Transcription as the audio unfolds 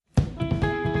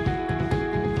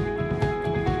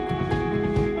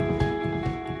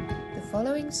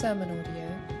following sermon audio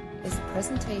is a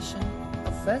presentation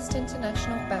of First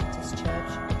International Baptist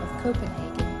Church of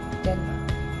Copenhagen,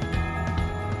 Denmark.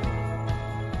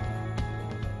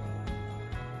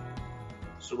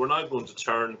 So we're now going to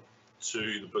turn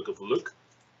to the book of Luke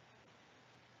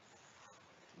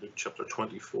chapter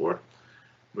 24.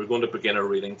 We're going to begin our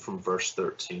reading from verse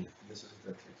 13. This is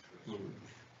the text.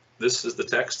 This is the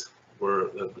text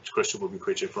which Christian will be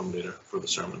preaching from later for the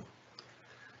sermon.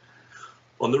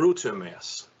 On the road to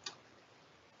Emmaus.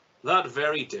 That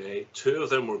very day, two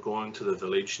of them were going to the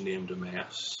village named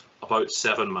Emmaus, about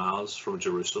 7 miles from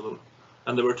Jerusalem,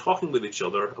 and they were talking with each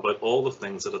other about all the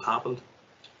things that had happened.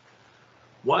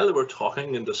 While they were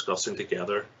talking and discussing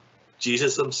together,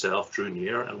 Jesus himself drew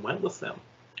near and went with them,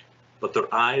 but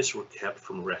their eyes were kept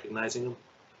from recognizing him.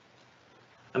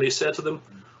 And he said to them,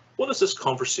 "What is this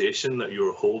conversation that you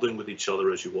are holding with each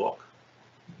other as you walk?"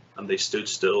 And they stood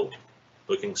still,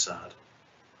 looking sad.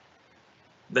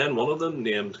 Then one of them,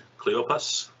 named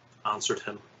Cleopas, answered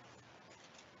him,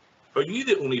 "Are you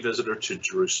the only visitor to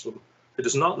Jerusalem who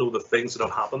does not know the things that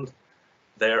have happened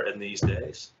there in these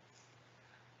days?"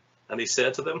 And he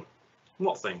said to them,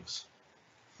 "What things?"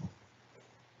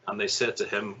 And they said to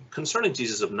him, "Concerning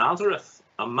Jesus of Nazareth,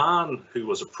 a man who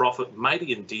was a prophet,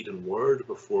 mighty in deed and word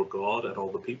before God and all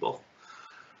the people,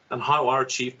 and how our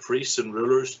chief priests and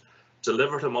rulers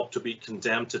delivered him up to be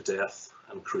condemned to death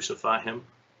and crucify him.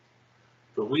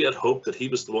 But we had hoped that he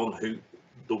was the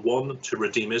one to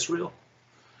redeem Israel.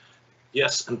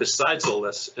 Yes, and besides all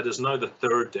this, it is now the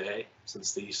third day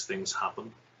since these things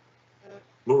happened.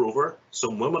 Moreover,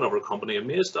 some women of our company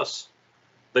amazed us.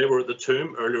 They were at the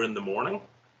tomb earlier in the morning,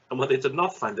 and when they did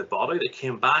not find the body, they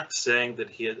came back saying that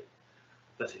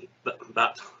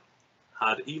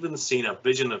had even seen a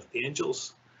vision of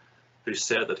angels who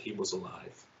said that he was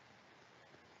alive.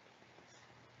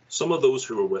 Some of those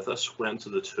who were with us went to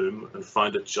the tomb and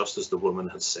found it just as the woman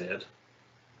had said,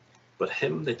 but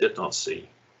him they did not see.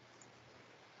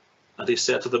 And he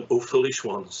said to them, "O foolish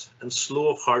ones, and slow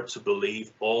of heart to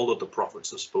believe all that the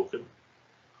prophets have spoken.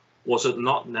 Was it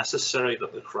not necessary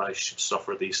that the Christ should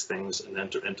suffer these things and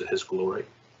enter into his glory?"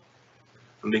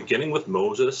 And beginning with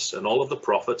Moses and all of the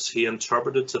prophets, he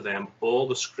interpreted to them all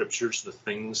the scriptures, the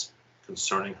things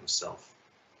concerning himself.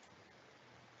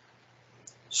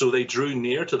 So they drew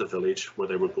near to the village where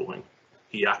they were going.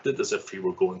 He acted as if he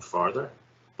were going farther,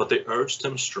 but they urged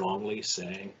him strongly,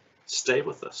 saying, "Stay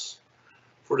with us,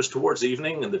 for it is towards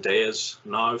evening, and the day is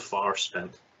now far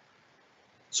spent."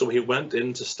 So he went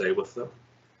in to stay with them.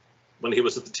 When he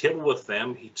was at the table with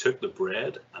them, he took the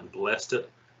bread and blessed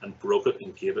it and broke it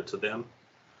and gave it to them.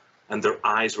 And their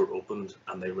eyes were opened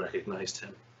and they recognized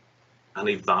him, and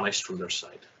he vanished from their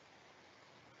sight.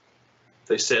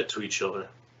 They said to each other,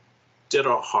 "Did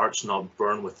our hearts not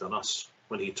burn within us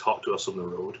when he talked to us on the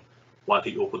road, while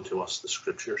he opened to us the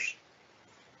scriptures?"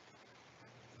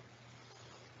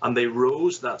 And they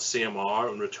rose that same hour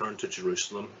and returned to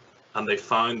Jerusalem, and they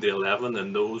found the 11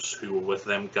 and those who were with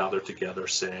them gathered together,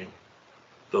 saying,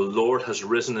 "The Lord has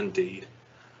risen indeed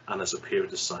and has appeared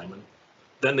to Simon."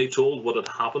 Then they told what had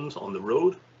happened on the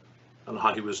road and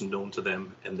how he was known to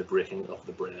them in the breaking of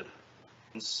the bread.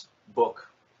 Book,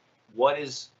 What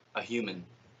is a Human?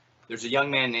 There's a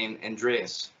young man named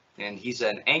Andreas, and he's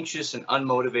an anxious and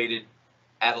unmotivated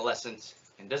adolescent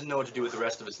and doesn't know what to do with the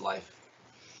rest of his life.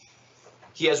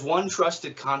 He has one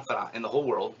trusted confidant in the whole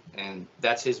world, and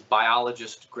that's his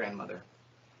biologist grandmother.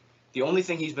 The only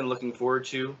thing he's been looking forward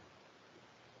to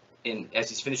as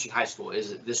he's finishing high school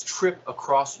is this trip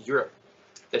across Europe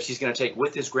that she's going to take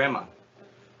with his grandma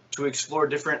to explore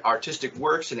different artistic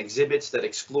works and exhibits that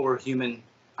explore human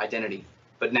identity.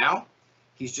 But now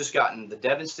he's just gotten the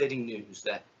devastating news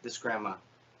that this grandma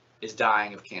is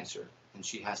dying of cancer and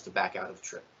she has to back out of the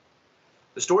trip.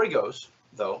 The story goes,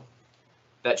 though,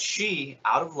 that she,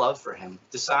 out of love for him,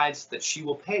 decides that she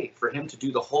will pay for him to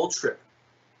do the whole trip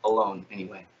alone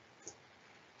anyway.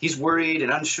 He's worried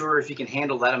and unsure if he can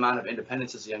handle that amount of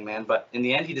independence as a young man, but in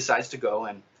the end he decides to go,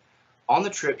 and on the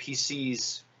trip he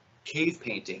sees cave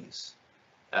paintings.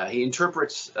 He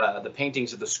interprets the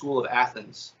paintings of the School of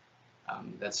Athens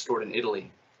that's stored in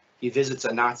Italy. He visits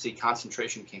a Nazi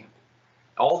concentration camp,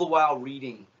 all the while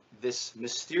reading this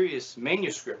mysterious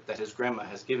manuscript that his grandma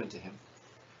has given to him.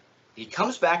 He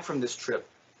comes back from this trip,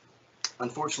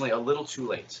 unfortunately, a little too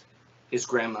late. His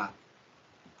grandma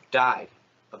died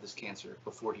of this cancer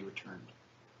before he returned.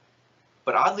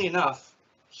 But oddly enough,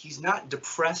 he's not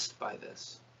depressed by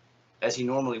this, as he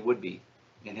normally would be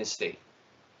in his state.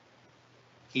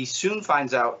 He soon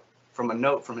finds out from a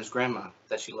note from his grandma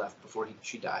that she left before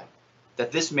she died,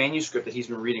 that this manuscript that he's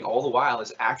been reading all the while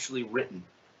is actually written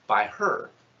by her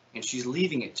and she's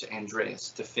leaving it to Andreas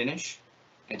to finish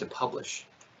and to publish,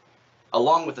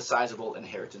 along with a sizable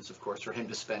inheritance, of course, for him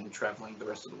to spend traveling the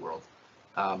rest of the world.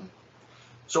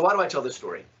 So why do I tell this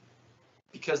story?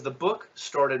 Because the book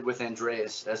started with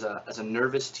Andreas as a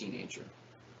nervous teenager,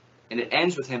 and it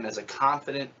ends with him as a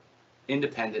confident,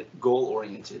 independent,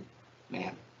 goal-oriented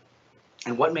man.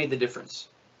 And what made the difference?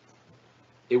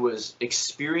 It was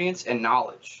experience and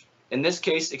knowledge. In this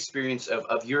case, experience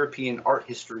of European art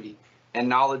history and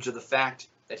knowledge of the fact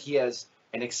that he has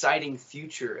an exciting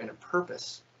future and a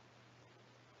purpose.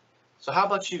 So how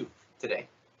about you today?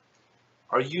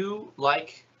 Are you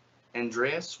like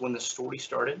Andreas when the story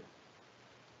started?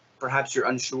 Perhaps you're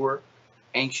unsure,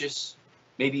 anxious,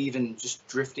 maybe even just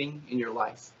drifting in your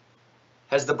life.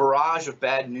 Has the barrage of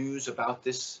bad news about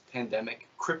this pandemic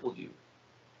crippled you?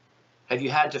 Have you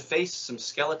had to face some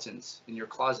skeletons in your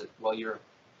closet while you're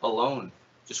alone,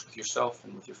 just with yourself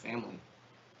and with your family?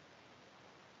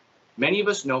 Many of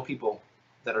us know people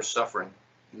that are suffering,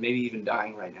 maybe even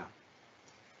dying right now.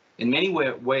 In many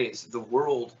ways, the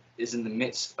world is in the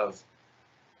midst of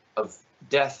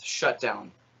death,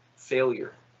 shutdown,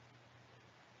 failure.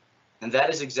 And that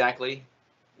is exactly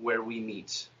where we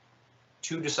meet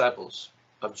two disciples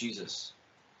of Jesus,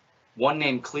 one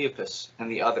named Cleopas and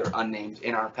the other unnamed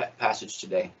in our passage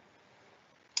today.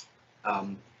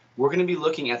 We're going to be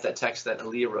looking at that text that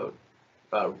Aaliyah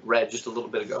read just a little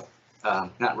bit ago,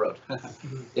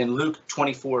 in Luke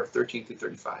 24:13 through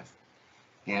 35.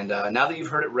 And now that you've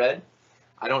heard it read,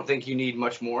 I don't think you need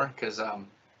much more, because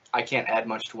I can't add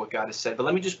much to what God has said. But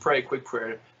let me just pray a quick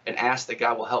prayer and ask that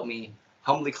God will help me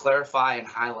humbly clarify and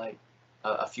highlight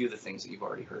a few of the things that you've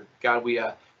already heard. God, we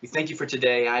thank you for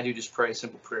today. I do just pray a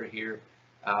simple prayer here,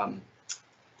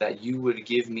 that you would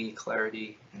give me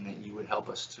clarity and that you would help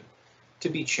us to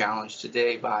be challenged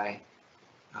today by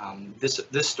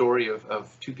this story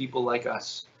of two people like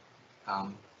us,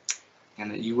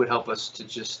 and that you would help us to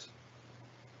just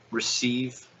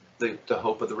receive the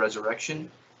hope of the resurrection.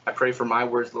 I pray for my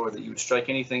words, Lord, that you would strike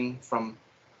anything from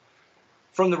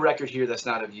the record here that's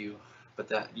not of you, but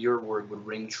that your word would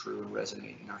ring true and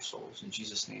resonate in our souls. In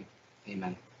Jesus' name,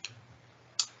 amen.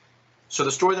 So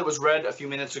the story that was read a few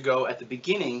minutes ago, at the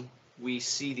beginning, we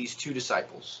see these two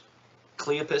disciples,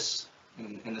 Cleopas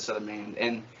and this other man,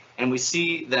 and we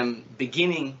see them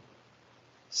beginning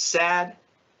sad,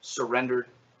 surrendered,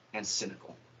 and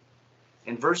cynical.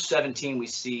 In verse 17, we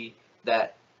see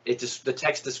that the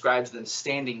text describes them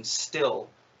standing still,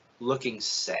 looking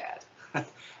sad.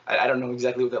 I don't know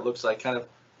exactly what that looks like, kind of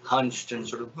hunched and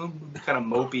sort of kind of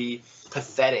mopey,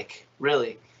 pathetic,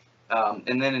 really.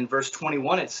 And then in verse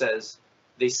 21, it says,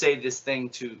 they say this thing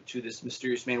to this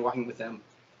mysterious man walking with them.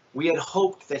 We had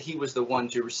hoped that he was the one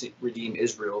to redeem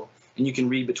Israel. And you can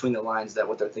read between the lines that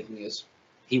what they're thinking is,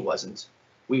 he wasn't.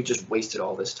 We've just wasted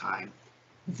all this time.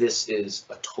 This is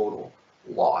a total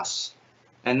loss.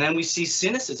 And then we see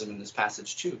cynicism in this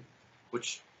passage too,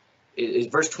 which is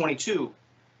verse 22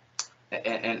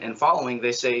 and following.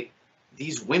 They say,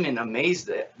 these women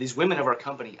of our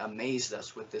company amazed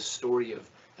us with this story of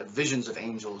visions of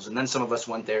angels. And then some of us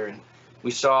went there and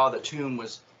we saw the tomb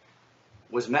was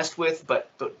messed with, but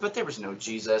there was no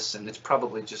Jesus, and it's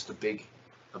probably just a big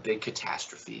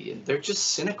catastrophe. And they're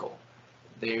just cynical.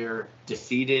 They're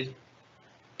defeated.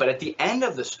 But at the end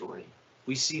of the story,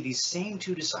 we see these same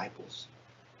two disciples,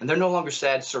 and they're no longer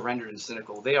sad, surrendered, and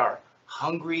cynical. They are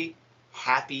hungry,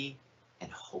 happy,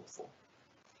 and hopeful.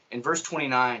 In verse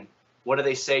 29, what do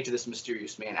they say to this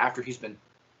mysterious man after he's been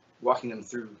walking them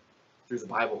through the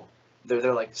Bible?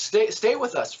 They're like, stay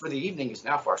with us, for the evening is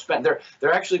now far spent.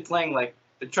 They're actually playing like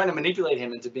they're trying to manipulate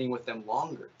him into being with them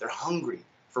longer. They're hungry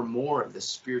for more of this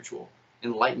spiritual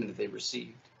enlightenment that they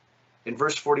received. In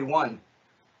verse 41,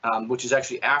 which is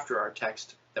actually after our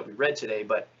text that we read today,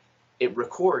 but it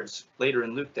records later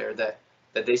in Luke there that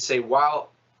they say while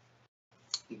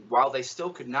they still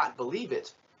could not believe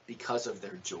it because of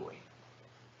their joy.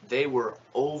 They were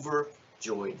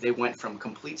overjoyed. They went from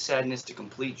complete sadness to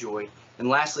complete joy. And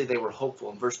lastly, they were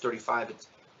hopeful. In verse 35,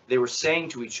 they were saying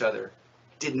to each other,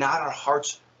 did not our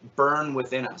hearts burn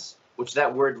within us? Which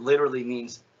that word literally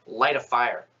means light a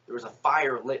fire. There was a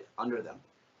fire lit under them.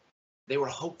 They were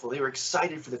hopeful. They were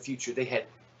excited for the future. They had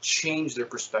changed their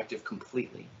perspective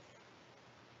completely.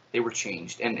 They were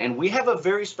changed. And we have a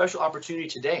very special opportunity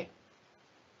today,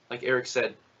 like Eric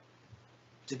said,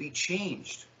 to be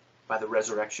changed by the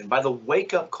resurrection, by the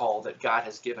wake-up call that God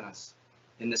has given us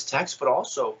in this text, but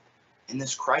also in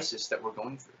this crisis that we're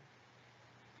going through.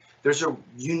 There's a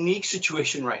unique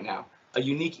situation right now, a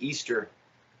unique Easter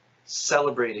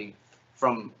celebrating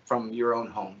from your own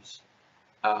homes.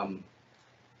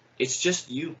 It's just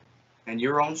you and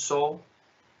your own soul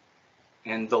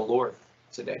and the Lord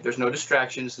today. There's no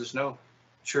distractions. There's no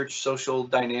church social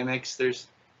dynamics. There's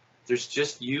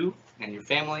just you and your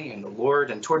family and the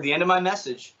Lord. And toward the end of my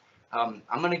message, I'm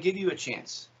going to give you a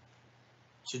chance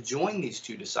to join these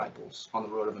two disciples on the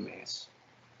road of Emmaus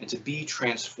and to be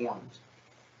transformed.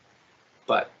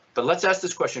 But let's ask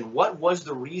this question. What was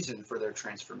the reason for their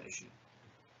transformation?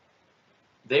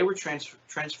 They were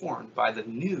transformed by the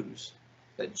news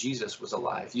that Jesus was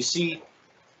alive. You see,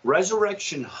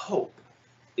 resurrection hope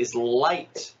is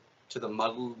light to the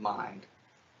muddled mind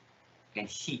and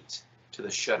heat to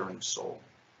the shuddering soul.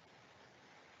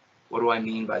 What do I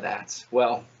mean by that?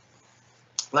 Well,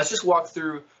 let's just walk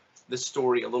through this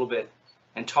story a little bit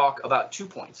and talk about 2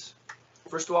 points.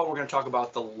 First of all, we're going to talk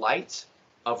about the light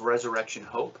of resurrection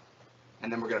hope,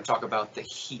 and then we're going to talk about the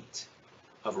heat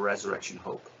of resurrection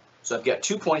hope. So I've got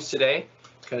 2 points today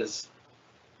because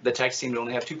the text seemed to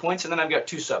only have 2 points, and then I've got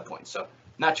 2 subpoints. So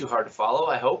not too hard to follow,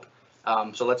 I hope.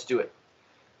 So let's do it.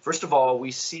 First of all,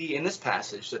 we see in this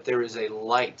passage that there is a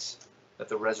light that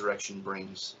the resurrection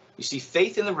brings. You see,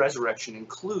 faith in the resurrection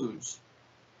includes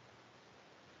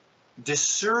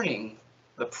discerning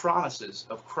the promises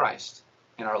of Christ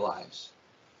in our lives.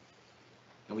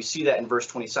 And we see that in verse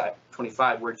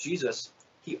 25, where Jesus,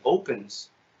 he opens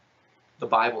the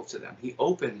Bible to them. He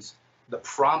opens the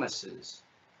promises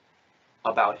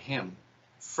about him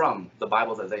from the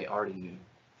Bible that they already knew.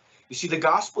 You see, the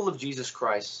gospel of Jesus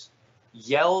Christ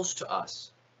yells to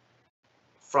us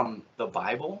from the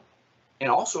Bible and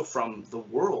also from the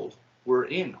world we're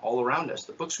in all around us,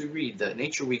 the books we read, the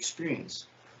nature we experience.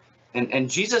 And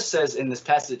Jesus says in this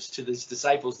passage to these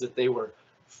disciples that they were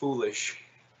foolish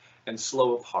and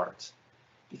slow of heart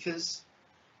because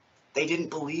they didn't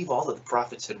believe all that the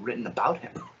prophets had written about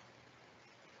him.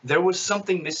 There was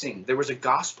something missing. There was a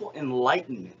gospel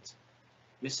enlightenment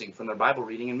missing from their Bible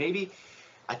reading. And maybe,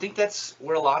 I think that's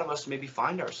where a lot of us maybe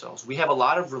find ourselves. We have a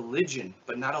lot of religion,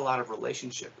 but not a lot of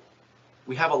relationship.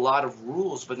 We have a lot of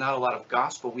rules, but not a lot of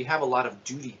gospel. We have a lot of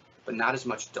duty, but not as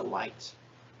much delight.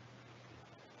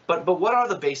 But what are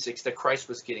the basics that Christ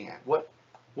was getting at? What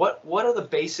are the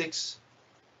basics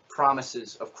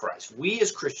promises of Christ? We as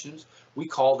Christians, we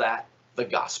call that the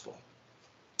gospel.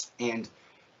 And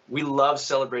we love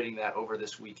celebrating that over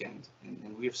this weekend.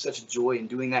 And we have such joy in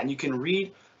doing that. And you can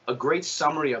read a great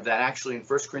summary of that actually in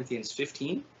 1 Corinthians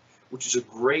 15, which is a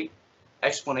great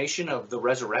explanation of the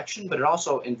resurrection, but it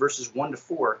also in verses 1 to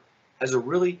 4 has a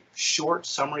really short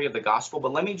summary of the gospel.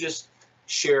 But let me just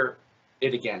share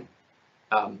it again,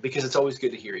 because it's always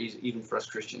good to hear, even for us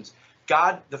Christians.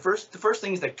 God, the first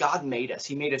thing is that God made us.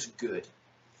 He made us good.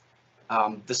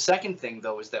 The second thing,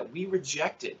 though, is that we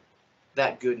rejected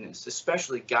that goodness,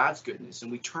 especially God's goodness,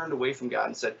 and we turned away from God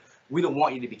and said, we don't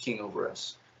want you to be king over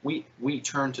us. We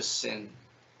turned to sin.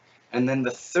 And then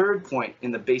the third point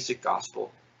in the basic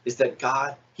gospel is that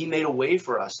God, he made a way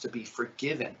for us to be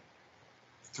forgiven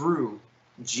through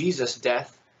Jesus'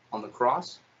 death on the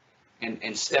cross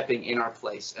and stepping in our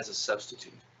place as a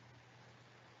substitute.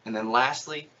 And then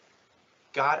lastly,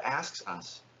 God asks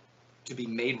us to be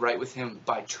made right with him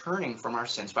by turning from our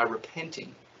sins, by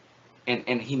repenting.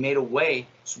 And he made a way,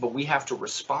 but we have to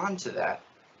respond to that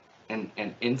and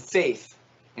in faith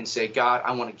and say, God,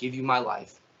 I want to give you my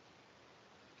life.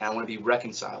 And I want to be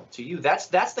reconciled to you. That's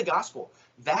the gospel.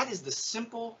 That is the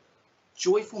simple,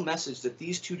 joyful message that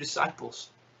these two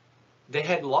disciples, they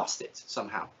had lost it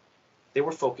somehow. They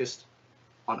were focused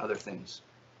on other things.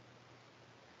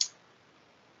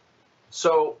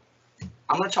 So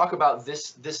I'm going to talk about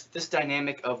this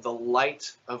dynamic of the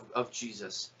light of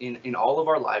Jesus in all of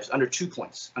our lives under 2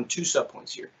 points, on 2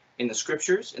 subpoints here, in the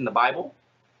scriptures, in the Bible,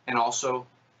 and also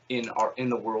in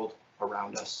the world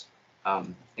around us,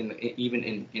 even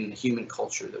in the human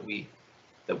culture that we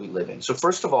live in. So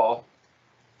first of all,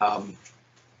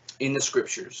 in the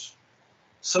scriptures,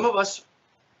 some of us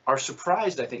are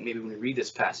surprised, I think, maybe when we read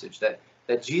this passage, that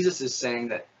Jesus is saying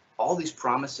that all these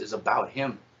promises about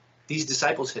him, these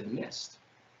disciples had missed.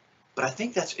 But I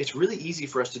think it's really easy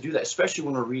for us to do that, especially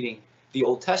when we're reading the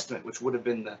Old Testament, which would have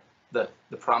been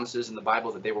the promises in the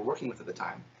Bible that they were working with at the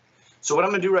time. So what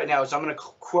I'm going to do right now is I'm going to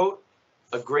quote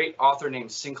a great author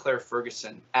named Sinclair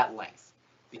Ferguson at length,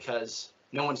 because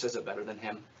no one says it better than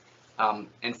him.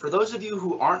 And for those of you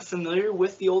who aren't familiar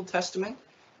with the Old Testament,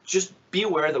 just be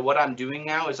aware that what I'm doing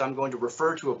now is I'm going to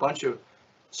refer to a bunch of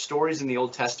stories in the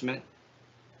Old Testament,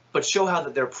 but show how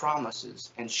that they're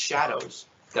promises and shadows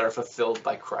that are fulfilled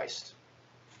by Christ.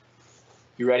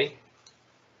 You ready?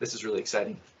 This is really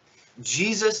exciting.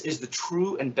 Jesus is the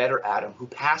true and better Adam who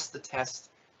passed the test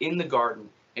in the garden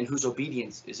and whose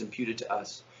obedience is imputed to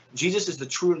us. Jesus is the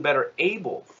true and better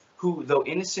Abel who, though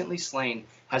innocently slain,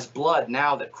 has blood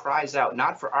now that cries out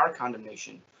not for our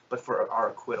condemnation, but for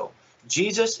our acquittal.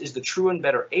 Jesus is the true and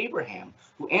better Abraham,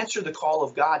 who answered the call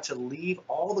of God to leave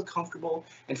all the comfortable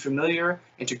and familiar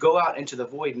and to go out into the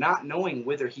void, not knowing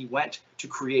whither he went to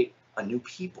create a new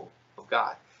people of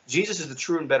God. Jesus is the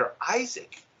true and better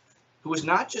Isaac, who was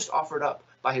not just offered up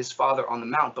by his father on the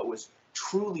mount, but was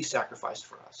truly sacrificed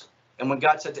for us. And when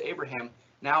God said to Abraham,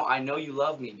 "Now I know you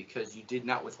love me because you did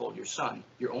not withhold your son,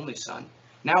 your only son,"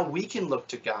 now we can look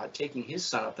to God taking his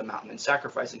son up the mountain and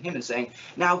sacrificing him and saying,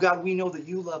 "Now, God, we know that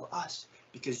you love us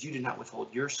because you did not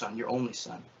withhold your son, your only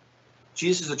son."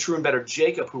 Jesus is the true and better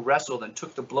Jacob, who wrestled and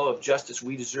took the blow of justice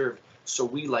we deserved, so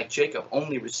we, like Jacob,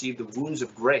 only receive the wounds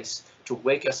of grace to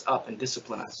wake us up and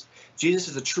discipline us. Jesus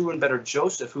is the true and better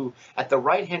Joseph, who at the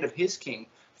right hand of his king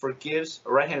forgives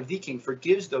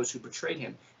those who betrayed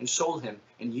him and sold him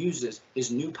and uses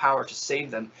his new power to save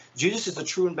them. Jesus is the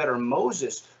true and better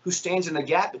Moses, who stands in the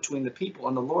gap between the people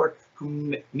and the Lord,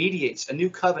 who mediates a new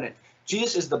covenant.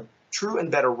 Jesus is the true and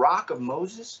better rock of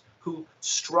Moses, who,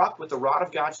 struck with the rod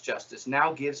of God's justice,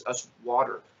 now gives us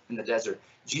water in the desert.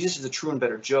 Jesus is the true and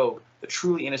better Job, the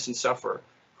truly innocent sufferer,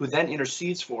 who then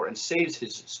intercedes for and saves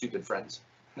his stupid friends.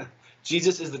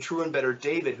 Jesus is the true and better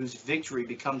David, whose victory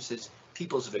becomes his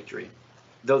people's victory,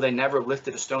 though they never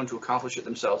lifted a stone to accomplish it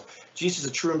themselves. Jesus is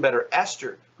the true and better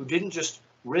Esther, who didn't just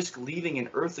risk leaving an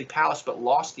earthly palace, but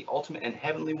lost the ultimate and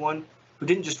heavenly one, who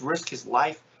didn't just risk his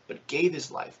life, but gave his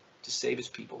life to save his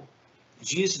people.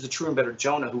 Jesus is the true and better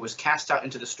Jonah, who was cast out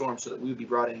into the storm so that we would be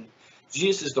brought in.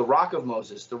 Jesus is the rock of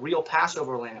Moses, the real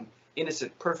Passover lamb,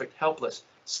 innocent, perfect, helpless,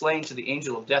 slain to the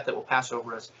angel of death that will pass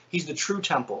over us. He's the true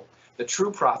temple, the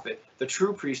true prophet, the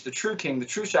true priest, the true king, the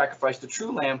true sacrifice, the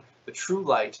true lamb, the true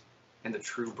light, and the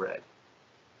true bread.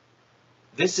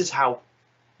 This is how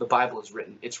the Bible is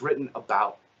written. It's written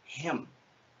about him.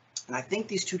 And I think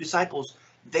these two disciples,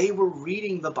 they were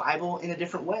reading the Bible in a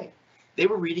different way. They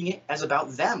were reading it as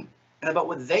about them and about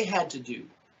what they had to do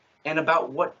and about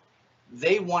what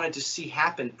they wanted to see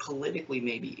happen politically,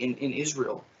 maybe in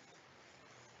Israel.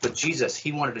 But Jesus,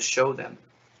 he wanted to show them,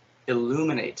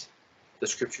 illuminate the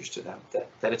scriptures to them,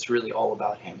 that it's really all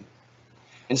about him.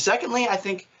 And secondly, I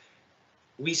think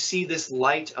we see this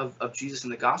light of Jesus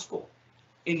in the gospel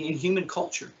in human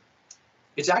culture.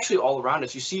 It's actually all around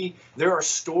us. You see, there are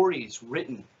stories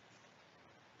written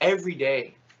every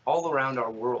day all around our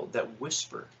world that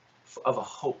whisper of a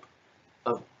hope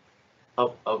of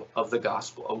the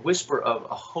gospel, a whisper of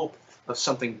a hope of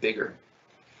something bigger.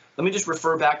 Let me just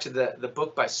refer back to the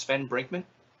book by Sven Brinkman,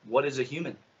 What is a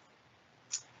Human?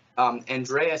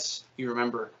 Andreas, you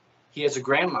remember, he has a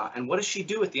grandma, and what does she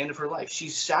do at the end of her life? She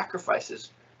sacrifices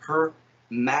her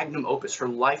magnum opus, her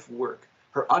life work,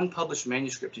 her unpublished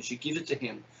manuscript, and she gives it to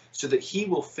him so that he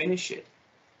will finish it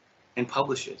and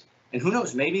publish it. And who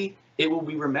knows, maybe it will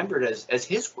be remembered as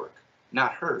his work,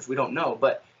 not hers. We don't know.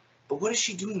 But what is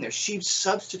she doing there? She's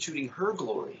substituting her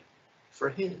glory for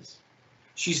his.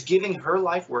 She's giving her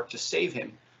life work to save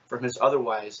him from his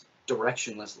otherwise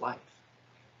directionless life.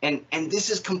 And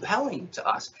this is compelling to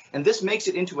us. And this makes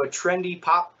it into a trendy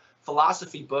pop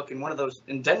philosophy book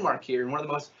in Denmark here, in one of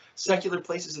the most secular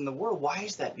places in the world. Why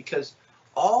is that? Because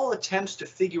all attempts to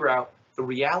figure out the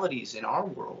realities in our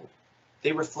world,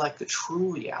 they reflect the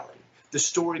true reality, the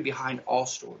story behind all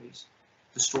stories,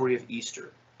 the story of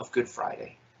Easter, of Good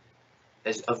Friday,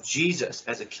 of Jesus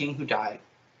as a king who died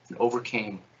and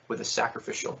overcame with a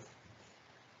sacrificial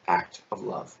act of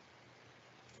love.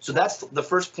 So that's the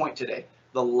first point today,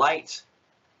 the light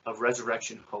of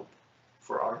resurrection hope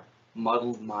for our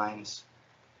muddled minds.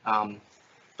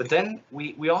 But then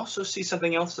we also see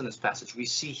something else in this passage. We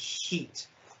see heat.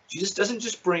 Jesus doesn't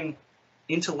just bring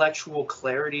intellectual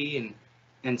clarity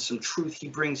and some truth. He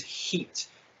brings heat.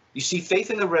 You see, faith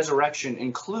in the resurrection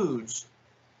includes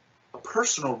a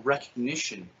personal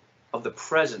recognition of the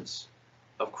presence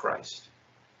of Christ.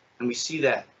 And we see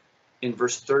that in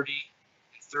verse 30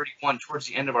 and 31, towards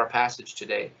the end of our passage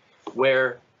today,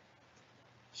 where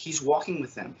he's walking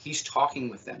with them, he's talking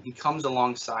with them, he comes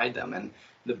alongside them, and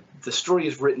the story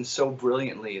is written so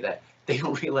brilliantly that they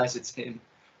don't realize it's him,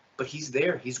 but he's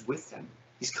there, he's with them,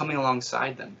 he's coming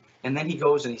alongside them, and then he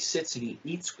goes and he sits and he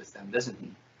eats with them, doesn't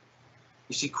he?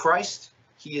 You see, Christ,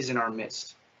 he is in our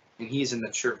midst, and he is in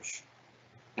the church,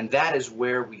 and that is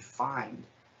where we find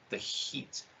the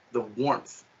heat, the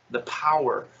warmth, the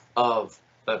power of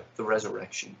the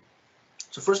resurrection.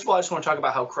 So first of all, I just want to talk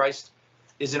about how Christ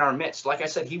is in our midst. Like I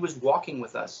said, he was walking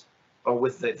with us, or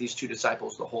with these two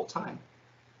disciples the whole time.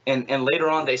 And later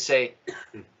on they say,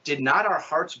 did not our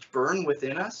hearts burn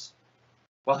within us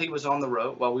while we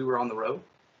were on the road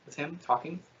with him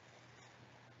talking?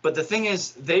 But the thing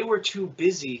is, they were too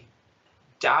busy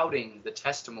doubting the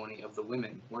testimony of the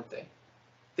women, weren't they?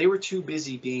 They were too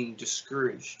busy being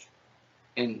discouraged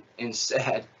and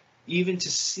sad, even to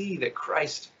see that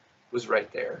Christ was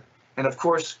right there. And of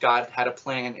course, God had a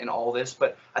plan in all this,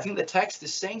 but I think the text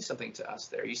is saying something to us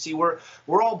there. You see, we're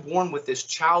all born with this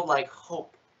childlike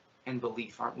hope and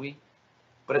belief, aren't we?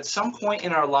 But at some point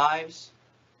in our lives,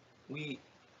 we,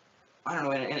 I don't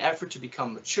know, in an effort to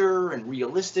become mature and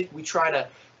realistic, we try to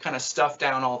kind of stuff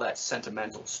down all that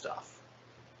sentimental stuff.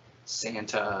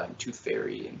 Santa and Tooth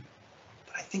Fairy.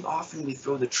 But I think often we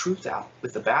throw the truth out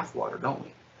with the bathwater, don't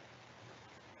we?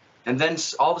 And then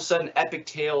all of a sudden, epic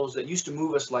tales that used to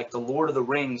move us like the Lord of the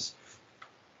Rings,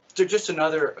 they're just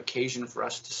another occasion for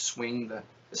us to swing the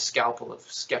scalpel of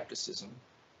skepticism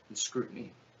and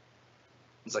scrutiny.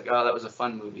 It's like, oh, that was a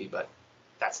fun movie, but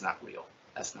that's not real.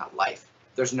 That's not life.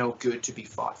 There's no good to be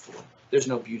fought for. There's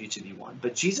no beauty to be won.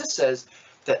 But Jesus says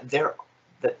that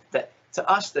to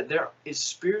us that there is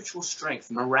spiritual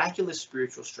strength, miraculous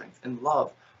spiritual strength and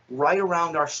love right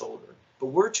around our shoulder. But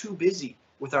we're too busy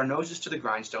with our noses to the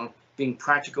grindstone, being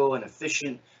practical and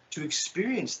efficient, to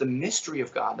experience the mystery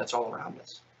of God that's all around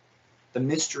us, the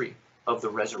mystery of the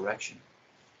resurrection.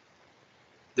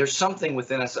 There's something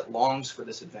within us that longs for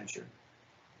this adventure,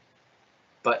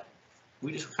 but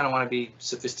we just kind of want to be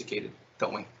sophisticated,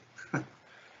 don't we?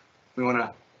 We want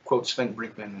to quote Sven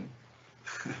Brinkman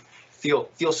and feel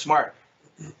smart.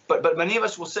 But many of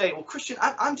us will say, well, Christian,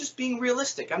 I'm just being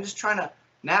realistic. I'm just trying to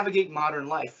navigate modern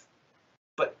life.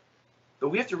 But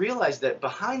we have to realize that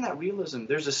behind that realism,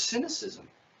 there's a cynicism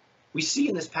we see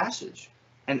in this passage.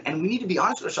 And we need to be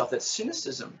honest with ourselves that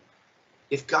cynicism,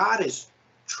 if God is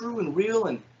true and real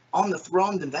and on the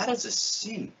throne, then that is a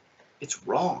sin. It's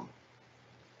wrong.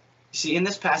 You see, in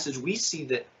this passage, we see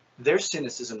that their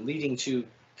cynicism leading to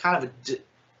kind of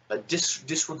a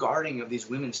disregarding of these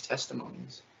women's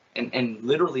testimonies and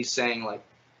literally saying, like,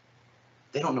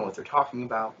 they don't know what they're talking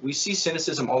about. We see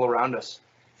cynicism all around us.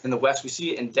 In the West, we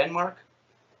see it in Denmark.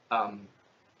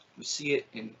 We see it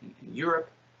in Europe.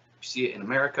 We see it in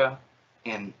America.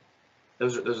 And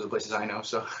those are the places I know.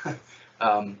 So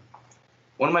one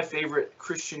of my favorite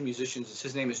Christian musicians,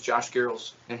 his name is Josh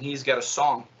Garrels, and he's got a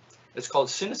song that's called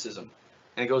Cynicism.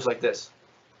 And it goes like this.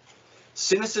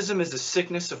 Cynicism is the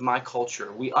sickness of my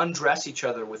culture. We undress each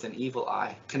other with an evil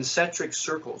eye. Concentric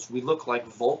circles, we look like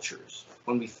vultures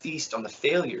when we feast on the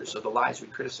failures of the lies we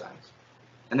criticize.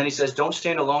 And then he says, don't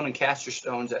stand alone and cast your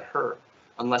stones at her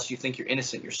unless you think you're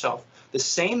innocent yourself. The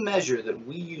same measure that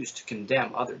we use to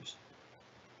condemn others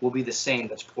will be the same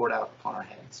that's poured out upon our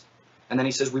heads. And then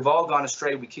he says, we've all gone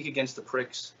astray. We kick against the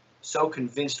pricks, so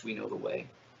convinced we know the way.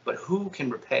 But who can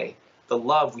repay the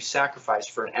love we sacrifice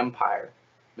for an empire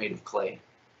made of clay?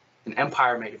 An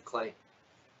empire made of clay.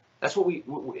 That's what we,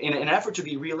 in an effort to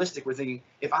be realistic, we're thinking,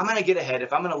 if I'm going to get ahead,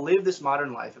 if I'm going to live this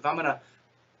modern life, if I'm going to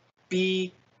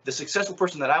be the successful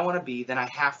person that I want to be, then I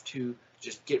have to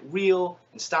just get real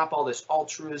and stop all this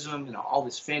altruism and all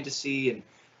this fantasy. And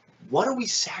what are we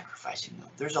sacrificing though?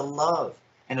 There's a love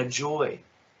and a joy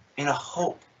and a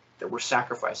hope that we're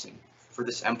sacrificing for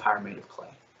this empire made of clay.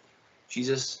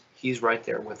 Jesus, he's right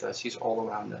there with us. He's all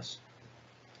around us.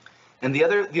 And the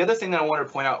other thing that I wanted to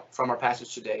point out from our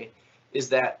passage today is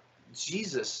that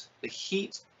Jesus, the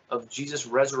heat of Jesus'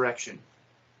 resurrection,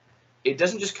 it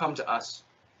doesn't just come to us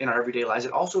in our everyday lives.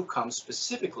 It also comes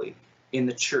specifically in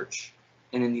the church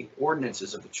and in the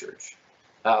ordinances of the church.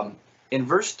 In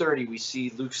verse 30, we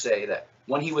see Luke say that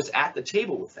when he was at the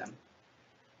table with them,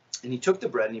 and he took the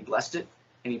bread and he blessed it,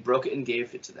 and he broke it and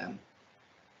gave it to them,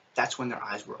 that's when their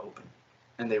eyes were open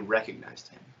and they recognized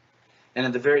him. And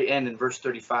at the very end, in verse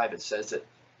 35, it says that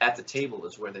at the table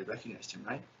is where they recognized him,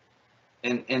 right?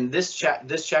 And this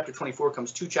chapter 24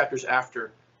 comes 2 chapters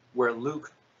after, where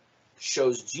Luke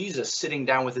shows Jesus sitting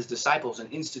down with his disciples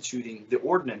and instituting the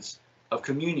ordinance of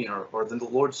communion or the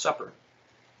Lord's Supper.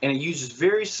 And he uses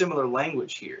very similar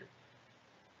language here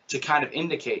to kind of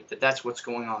indicate that that's what's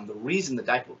going on. The reason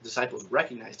the disciples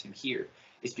recognized him here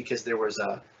is because there was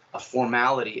a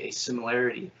formality, a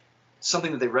similarity,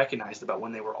 something that they recognized about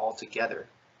when they were all together.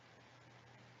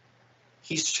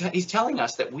 He's telling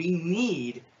us that we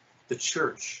need the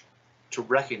church to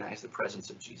recognize the presence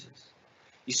of Jesus.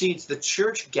 You see, it's the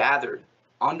church gathered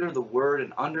under the word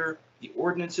and under the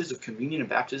ordinances of communion and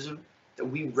baptism that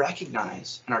we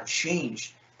recognize and are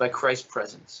changed by Christ's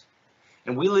presence.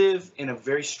 And we live in a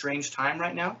very strange time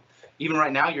right now. Even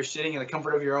right now, you're sitting in the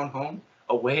comfort of your own home,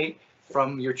 away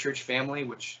from your church family,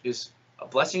 which is a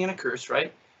blessing and a curse,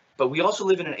 right? But we also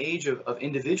live in an age of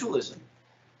individualism.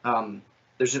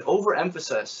 There's an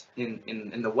overemphasis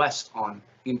in the West on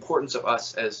the importance of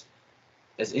us as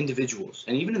as individuals,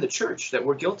 and even in the church, that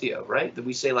we're guilty of, right? That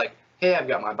we say like, hey, I've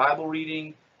got my Bible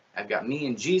reading, I've got me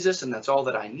and Jesus, and that's all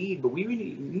that I need. But we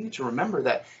need to remember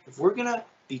that if we're going to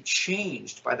be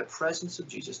changed by the presence of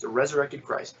Jesus, the resurrected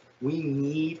Christ, we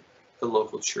need the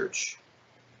local church.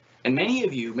 And many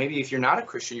of you, maybe if you're not a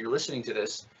Christian, you're listening to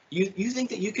this, you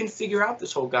think that you can figure out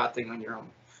this whole God thing on your own.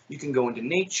 You can go into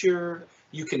nature,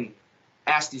 you can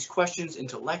ask these questions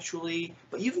intellectually,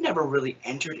 but you've never really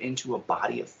entered into a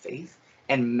body of faith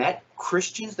and met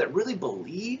Christians that really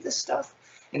believe this stuff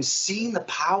and seen the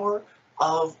power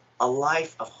of a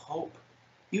life of hope.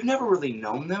 You've never really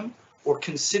known them or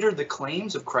considered the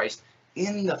claims of Christ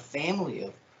in the family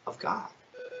of God.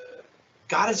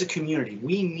 God is a community.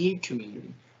 We need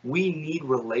community. We need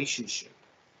relationship.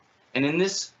 And in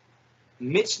this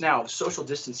midst now of social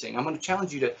distancing, I'm going to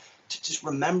challenge you to just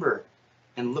remember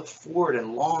and look forward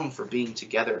and long for being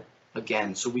together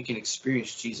again so we can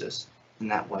experience Jesus in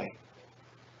that way.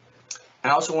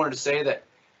 And I also wanted to say that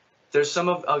there's some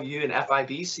of you in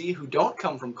FIBC who don't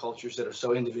come from cultures that are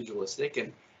so individualistic,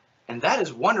 and that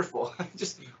is wonderful. I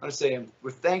just want to say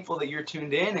we're thankful that you're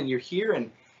tuned in and you're here,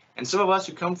 and some of us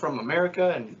who come from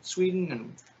America and Sweden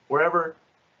and wherever,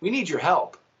 we need your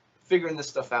help figuring this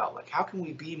stuff out. Like, how can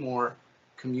we be more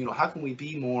communal? How can we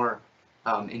be more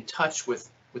in touch with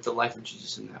the life of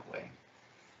Jesus in that way?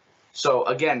 So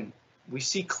again, we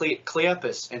see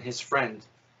Cleopas and his friend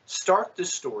start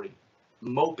this story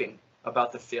moping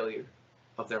about the failure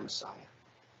of their Messiah.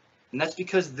 And that's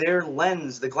because their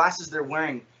lens, the glasses they're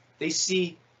wearing, they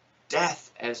see death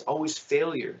as always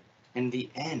failure and the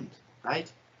end,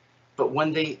 right? But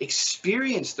when they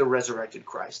experience the resurrected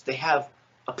Christ, they have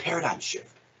a paradigm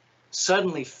shift.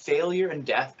 Suddenly, failure and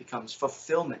death becomes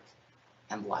fulfillment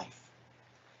and life.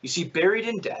 You see, buried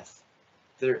in death,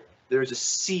 there is a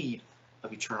seed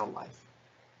of eternal life.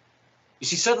 You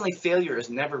see, suddenly failure is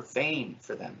never vain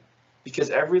for them,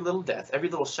 because every little death, every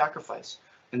little sacrifice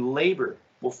and labor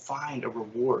will find a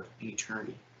reward in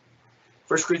eternity.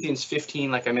 1 Corinthians 15,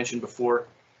 like I mentioned before,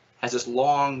 has this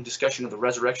long discussion of the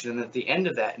resurrection. And at the end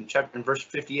of that, in verse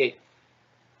 58,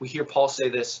 we hear Paul say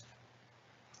this: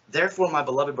 "Therefore, my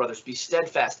beloved brothers, be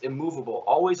steadfast, immovable,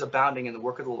 always abounding in the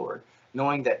work of the Lord,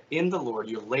 knowing that in the Lord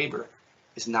your labor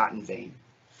is not in vain."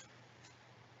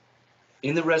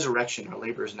 In the resurrection, our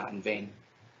labor is not in vain.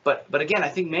 But again, I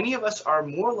think many of us are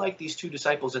more like these two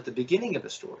disciples at the beginning of the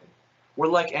story. We're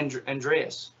like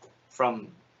Andreas from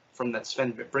that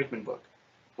Sven Brinkman book.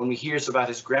 When we hear about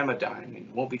his grandma dying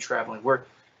and won't be traveling,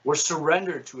 we're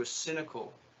surrendered to a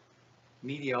cynical,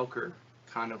 mediocre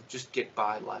kind of just get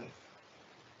by life.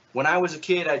 When I was a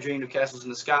kid, I dreamed of castles in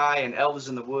the sky and elves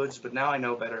in the woods, but now I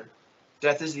know better.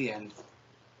 Death is the end.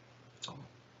 That's all.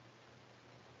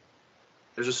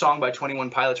 There's a song by 21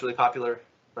 Pilots really popular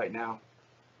right now.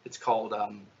 It's called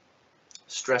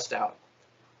Stressed Out.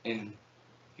 And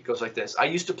it goes like this: "I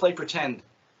used to play pretend,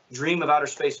 dream of outer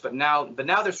space, but now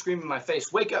they're screaming in my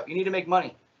face, wake up, you need to make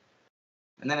money.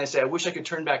 And then I say, I wish I could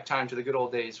turn back time to the good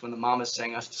old days when the mamas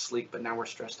sang us to sleep, but now we're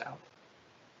stressed out."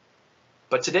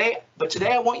 But today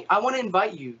I want to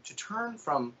invite you to turn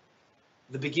from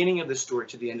the beginning of the story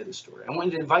to the end of the story. I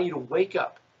want to invite you to wake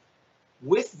up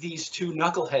with these two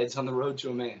knuckleheads on the road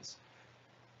to Emmaus.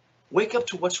 Wake up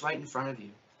to what's right in front of you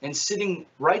and sitting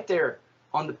right there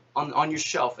on your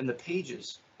shelf in the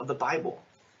pages of the Bible.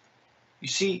 You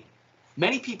see,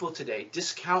 many people today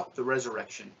discount the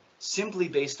resurrection simply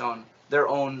based on their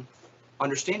own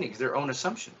understandings, their own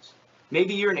assumptions.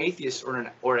 Maybe you're an atheist or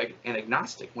an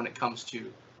agnostic when it comes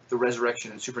to the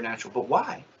resurrection and supernatural, but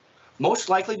why? Most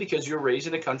likely because you're raised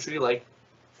in a country like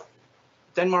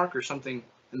Denmark or something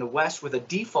in the West with a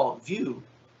default view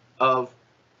of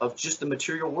just the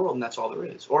material world, and that's all there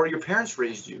is. Or your parents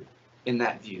raised you in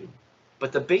that view.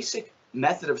 But the basic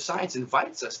method of science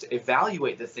invites us to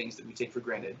evaluate the things that we take for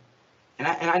granted. And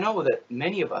I know that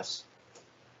many of us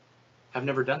have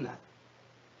never done that.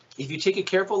 If you take a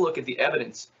careful look at the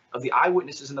evidence of the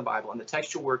eyewitnesses in the Bible and the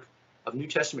textual work of New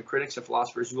Testament critics and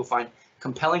philosophers, you will find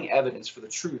compelling evidence for the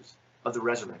truth of the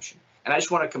resurrection. And I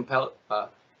just want to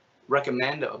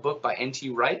recommend a book by N.T.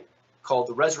 Wright called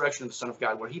The Resurrection of the Son of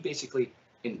God, where he basically,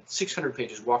 in 600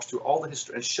 pages, walks through all the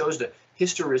history and shows the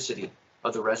historicity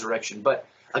of the resurrection. But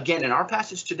again, in our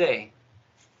passage today,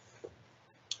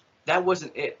 that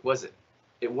wasn't it, was it?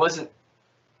 It wasn't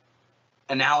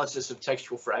analysis of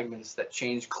textual fragments that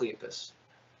changed Cleopas.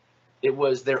 It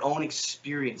was their own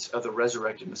experience of the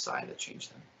resurrected Messiah that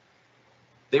changed them.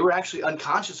 They were actually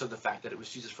unconscious of the fact that it was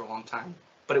Jesus for a long time,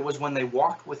 but it was when they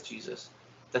walked with Jesus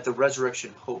that the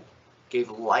resurrection hope gave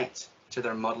light to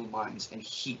their muddled minds and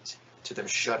heat to their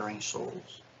shuddering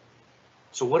souls.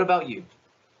 So what about you?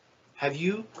 Have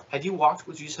you walked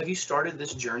with Jesus? Have you started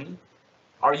this journey?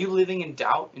 Are you living in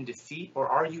doubt and defeat, or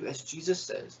are you, as Jesus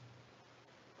says,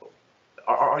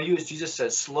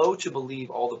 slow to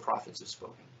believe all the prophets have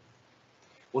spoken?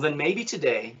 Well, then maybe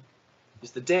today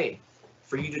is the day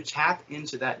for you to tap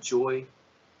into that joy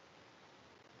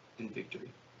and victory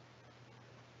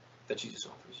that Jesus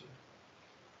offers you.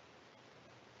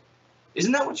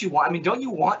 Isn't that what you want? I mean, don't you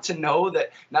want to know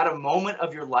that not a moment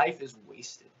of your life is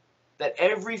wasted? That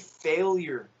every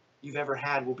failure you've ever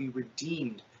had will be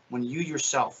redeemed when you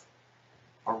yourself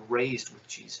are raised with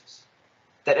Jesus?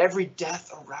 That every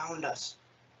death around us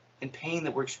and pain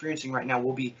that we're experiencing right now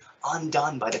will be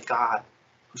undone by the God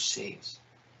who saves.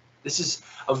 This is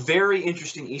a very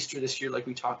interesting Easter this year, like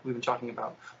we've been talking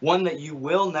about. One that you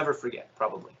will never forget,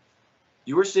 probably.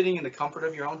 You were sitting in the comfort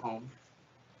of your own home.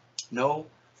 No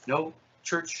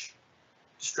church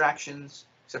distractions,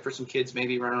 except for some kids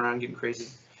maybe running around getting crazy.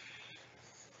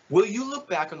 Will you look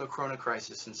back on the Corona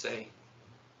crisis and say,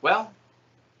 well,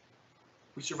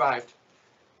 we survived.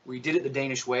 We did it the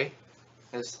Danish way,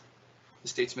 as the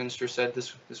state's minister said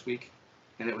this week,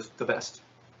 and it was the best?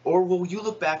 Or will you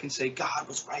look back and say, God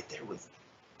was right there with me.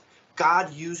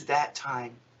 God used that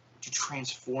time to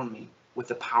transform me with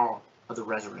the power of the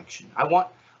resurrection. I want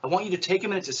you to take a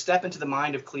minute to step into the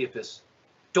mind of Cleopas.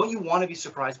 Don't you want to be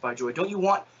surprised by joy? Don't you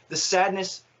want the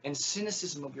sadness and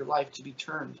cynicism of your life to be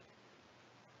turned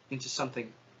into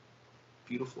something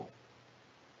beautiful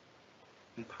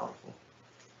and powerful?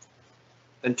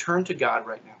 Then turn to God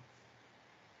right now.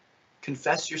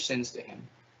 Confess your sins to him.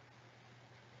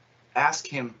 Ask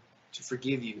him to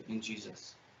forgive you in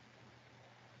Jesus.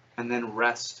 And then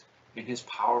rest in his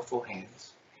powerful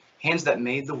hands. Hands that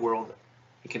made the world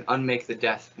and can unmake the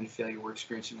death and failure we're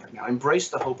experiencing right now. Embrace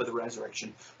the hope of the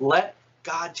resurrection. Let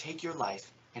God take your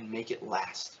life and make it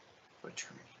last for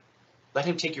eternity. Let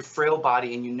him take your frail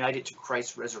body and unite it to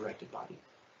Christ's resurrected body.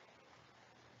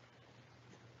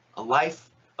 A life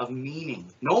of meaning.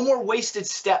 No more wasted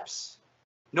steps.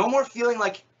 No more feeling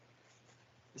like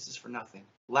this is for nothing.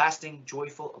 Lasting,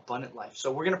 joyful, abundant life.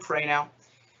 So we're going to pray now.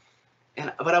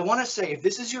 But I want to say, if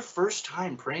this is your first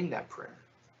time praying that prayer,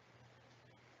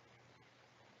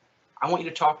 I want you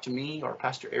to talk to me or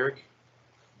Pastor Eric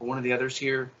or one of the others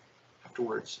here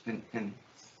afterwards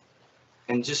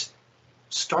and just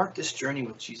start this journey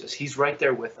with Jesus. He's right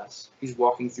there with us. He's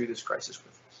walking through this crisis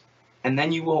with us. And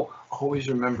then you will always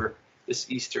remember this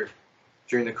Easter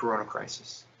during the Corona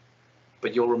crisis.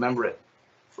 But you'll remember it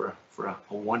for a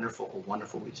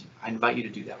wonderful reason. I invite you to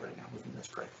do that right now with me. Let's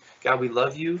pray. God, we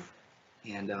love you.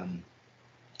 And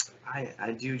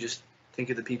I do just think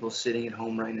of the people sitting at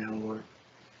home right now, Lord.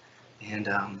 And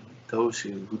those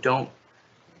who don't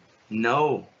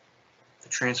know the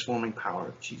transforming power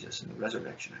of Jesus and the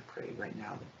resurrection, I pray right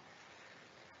now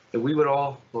that we would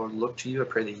all, Lord, look to you. I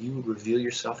pray that you would reveal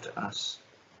yourself to us.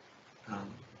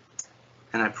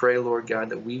 And I pray, Lord God,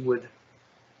 that we would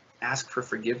ask for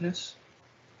forgiveness.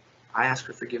 I ask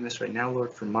for forgiveness right now,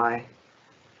 Lord, for my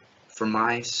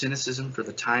cynicism, for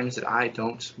the times that I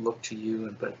don't look to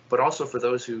you, but also for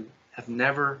those who have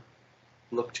never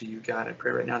looked to you, God. I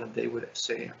pray right now that they would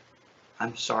say,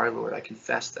 I'm sorry, Lord. I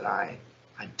confess that I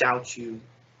doubt you.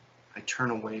 I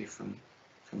turn away from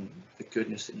the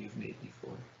goodness that you've made me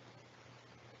for.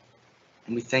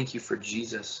 And we thank you for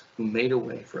Jesus, who made a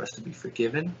way for us to be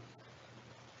forgiven.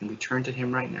 And we turn to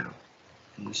him right now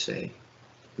and we say,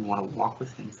 we want to walk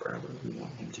with him forever. We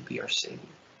want him to be our Savior.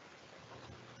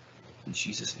 In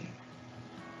Jesus' name.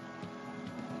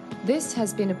 This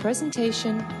has been a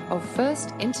presentation of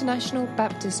First International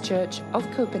Baptist Church of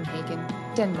Copenhagen,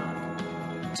 Denmark.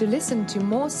 To listen to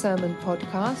more sermon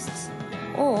podcasts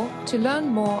or to learn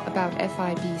more about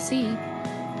FIBC,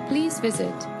 please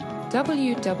visit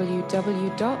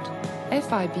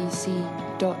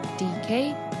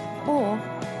www.fibc.dk or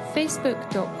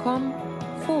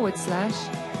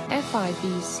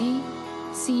facebook.com/FIBC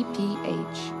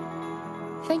CPH.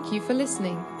 Thank you for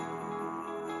listening.